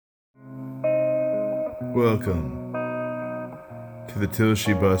Welcome to the Till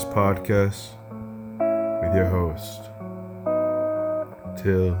She Bus podcast with your host,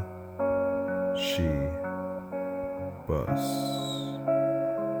 Till She Bus.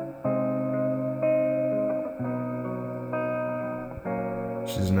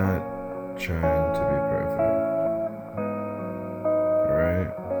 She's not trying to be perfect,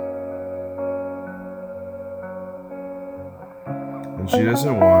 alright? And she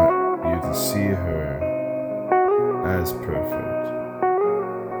doesn't want you to see her as perfect.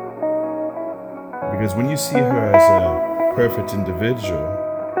 Because when you see her as a perfect individual,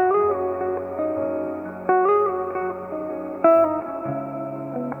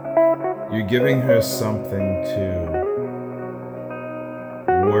 you're giving her something to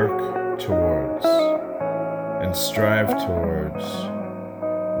work towards and strive towards,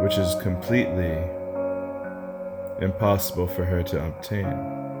 which is completely impossible for her to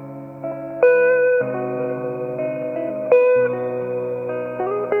obtain.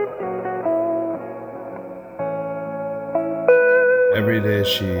 Every day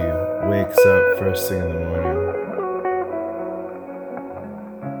she wakes up first thing in the morning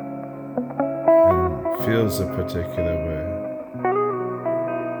and feels a particular way.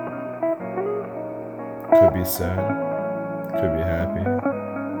 Could be sad, could be happy,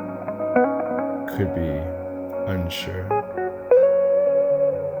 could be unsure.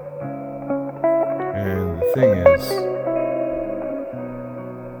 And the thing is,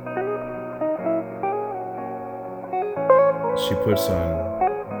 she puts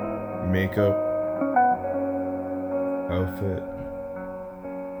on makeup, outfit,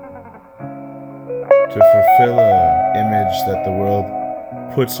 to fulfill an image that the world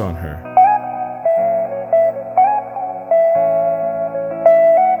puts on her.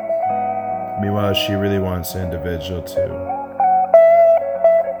 Meanwhile, she really wants the individual to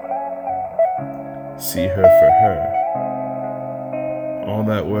see her for her. All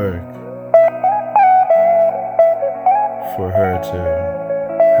that work for her to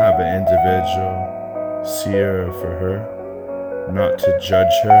have an individual see her for her, not to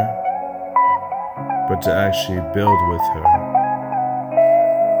judge her, but to actually build with her.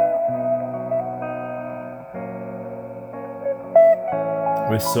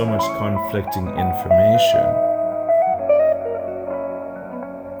 With so much conflicting information,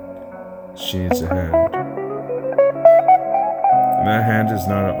 she needs a hand. And that hand is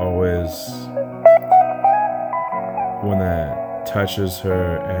not always one that touches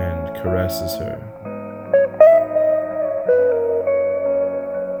her and caresses her.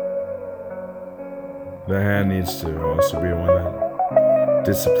 The hand needs to also be one that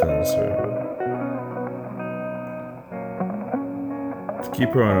disciplines her, to keep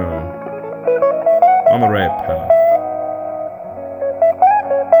her on the right path.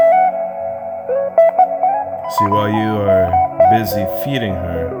 See, while you are busy feeding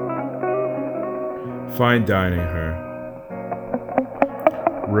her, fine dining her,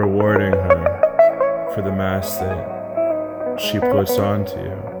 rewarding her for the mask that she puts onto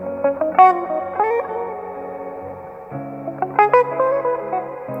you,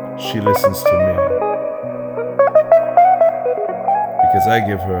 she listens to me, because I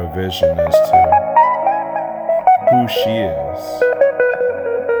give her a vision as to who she is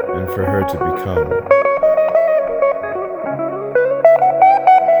and for her to become.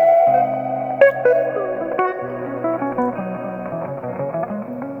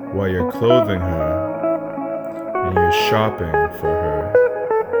 While you're clothing her and you're shopping for her,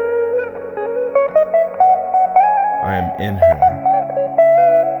 I am in her.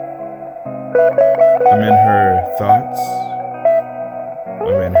 I'm in her thoughts.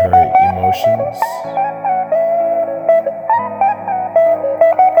 I'm in her emotions.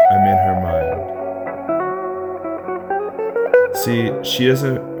 I'm in her mind. See, she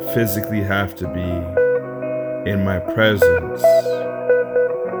doesn't physically have to be in my presence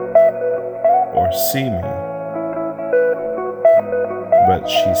or see me, but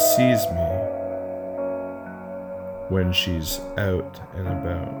she sees me when she's out and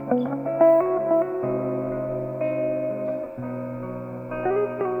about.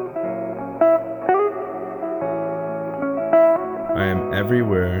 I am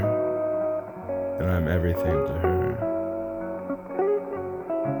everywhere and I'm everything to her,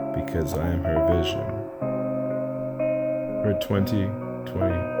 because I am her vision, her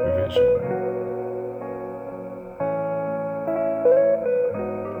 2020 vision.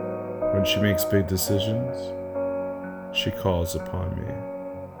 When she makes big decisions, she calls upon me.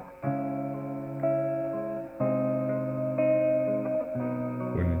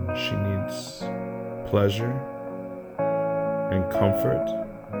 When she needs pleasure and comfort,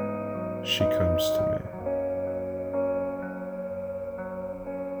 she comes to me.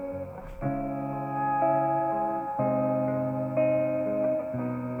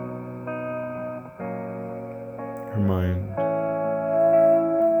 Her mind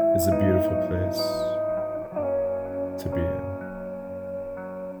is a beautiful place to be in.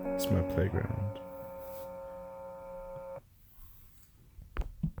 It's my playground.